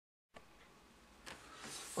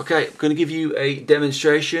Okay, I'm going to give you a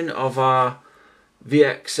demonstration of our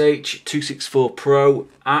VXH264 Pro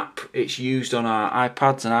app. It's used on our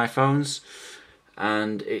iPads and iPhones,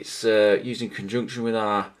 and it's used in conjunction with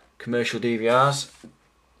our commercial DVRs.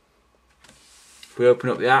 If we open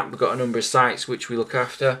up the app, we've got a number of sites which we look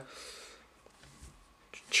after.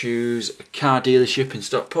 Choose a car dealership in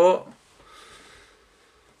Stockport.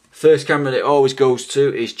 First camera that it always goes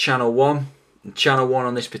to is channel 1. And channel 1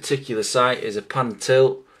 on this particular site is a pan and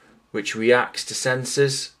tilt which reacts to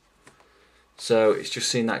sensors. So it's just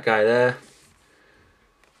seen that guy there.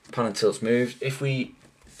 Pan and tilt's moved. If we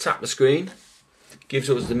tap the screen, it gives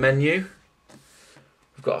us the menu.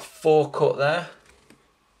 We've got a 4-cut there.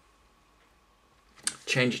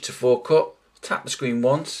 Change it to 4-cut. Tap the screen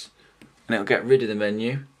once and it'll get rid of the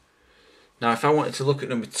menu. Now if I wanted to look at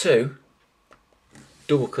number 2,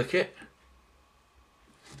 double click it.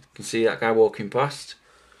 You can see that guy walking past.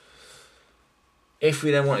 If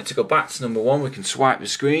we then wanted to go back to number 1, we can swipe the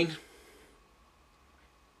screen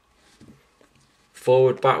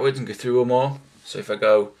forward, backwards, and go through them all. So if I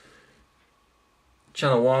go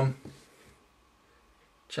channel 1,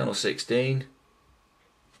 channel 16,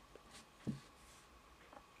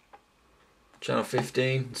 channel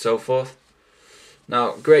 15, and so forth.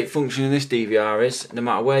 Now, great function in this DVR is, no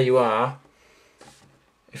matter where you are,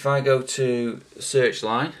 if I go to the search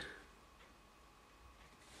line,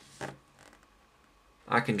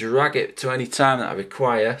 I can drag it to any time that I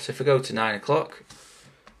require. So if I go to 9 o'clock,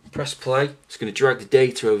 press play, it's going to drag the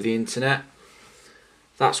data over the internet.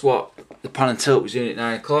 That's what the pan and tilt was doing at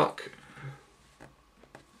 9 o'clock.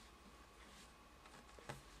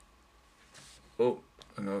 Oh,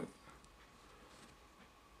 hang on.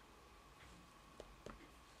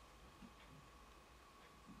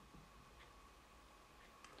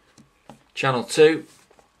 Channel 2.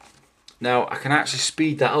 Now I can actually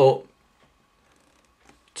speed that up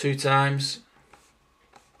 2 times,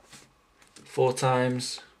 4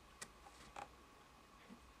 times,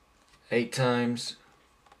 8 times,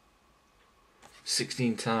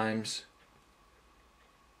 16 times,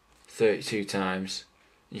 32 times.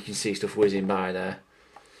 You can see stuff whizzing by there.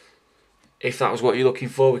 If that was what you're looking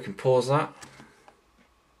for, we can pause that.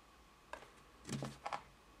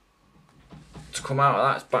 To come out of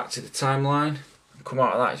that, it's back to the timeline. Come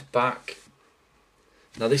out of that, it's back.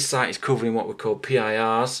 Now this site is covering what we call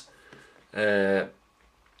PIRs. They're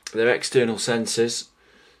external sensors.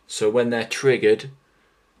 So when they're triggered,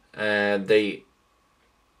 in the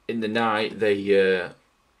night they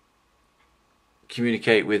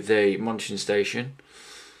communicate with the monitoring station.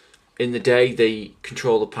 In the day they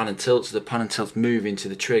control the pan and tilt, so the pan and tilt's move into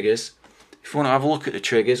the triggers. If you want to have a look at the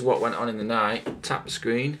triggers, what went on in the night, tap the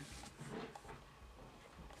screen,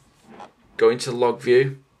 go into log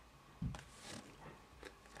view.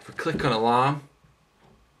 If we click on alarm,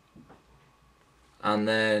 and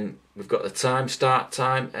then we've got the time, start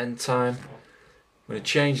time, end time. I'm going to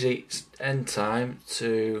change the end time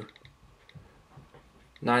to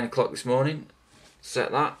 9 o'clock this morning, set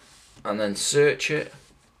that, and then search it.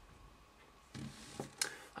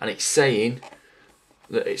 And it's saying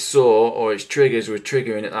that it saw, or its triggers were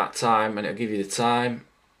triggering at that time, and it'll give you the time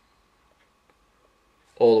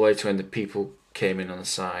all the way to when the people came in on the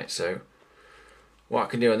site. So what I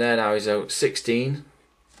can do on there now is 16,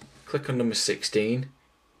 click on number 16,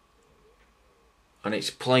 and it's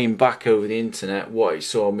playing back over the internet what it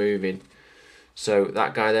saw moving. So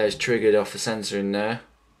that guy there is triggered off the sensor in there.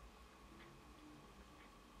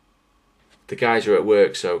 The guys are at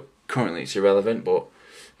work, so currently it's irrelevant, but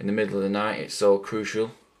in the middle of the night it's all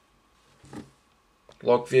crucial.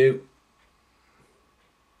 Log view,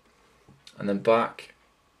 and then back,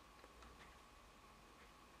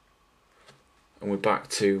 and we're back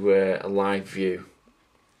to a live view.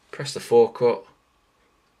 Press the 4-cut.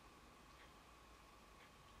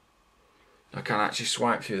 I can actually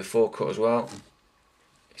swipe through the 4-cut as well,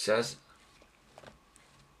 it says.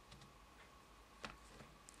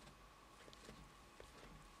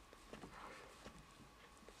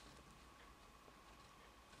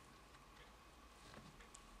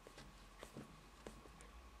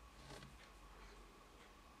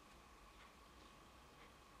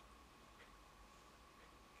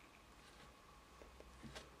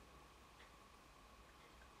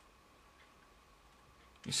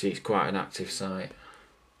 You see it's quite an active site.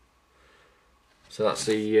 So that's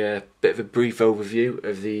the bit of a brief overview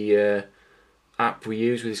of the app we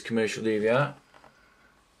use with this commercial DVR.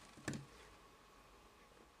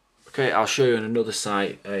 Okay, I'll show you on another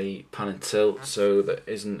site a pan and tilt so that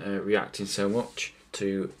isn't reacting so much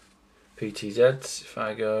to PTZs. If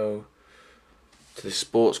I go to the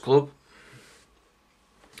sports club,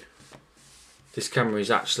 This camera is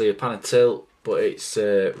actually a pan and tilt, but it's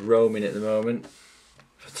roaming at the moment.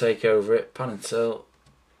 If I take over it, pan and tilt,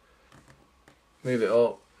 move it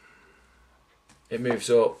up, it moves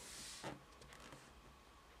up,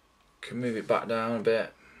 can move it back down a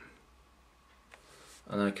bit,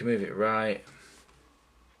 and then I can move it right.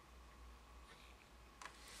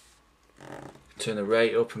 Turn the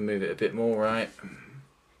rate up and move it a bit more right.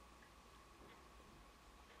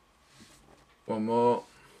 One more.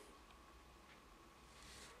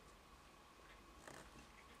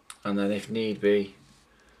 And then if need be,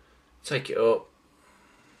 take it up,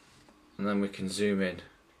 and then we can zoom in.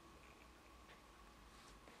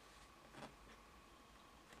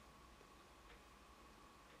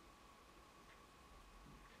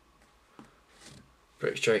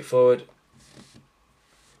 Pretty straightforward.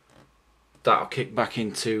 That'll kick back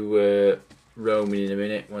into roaming in a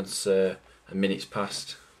minute once a minute's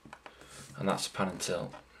passed, and that's a pan and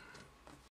tilt.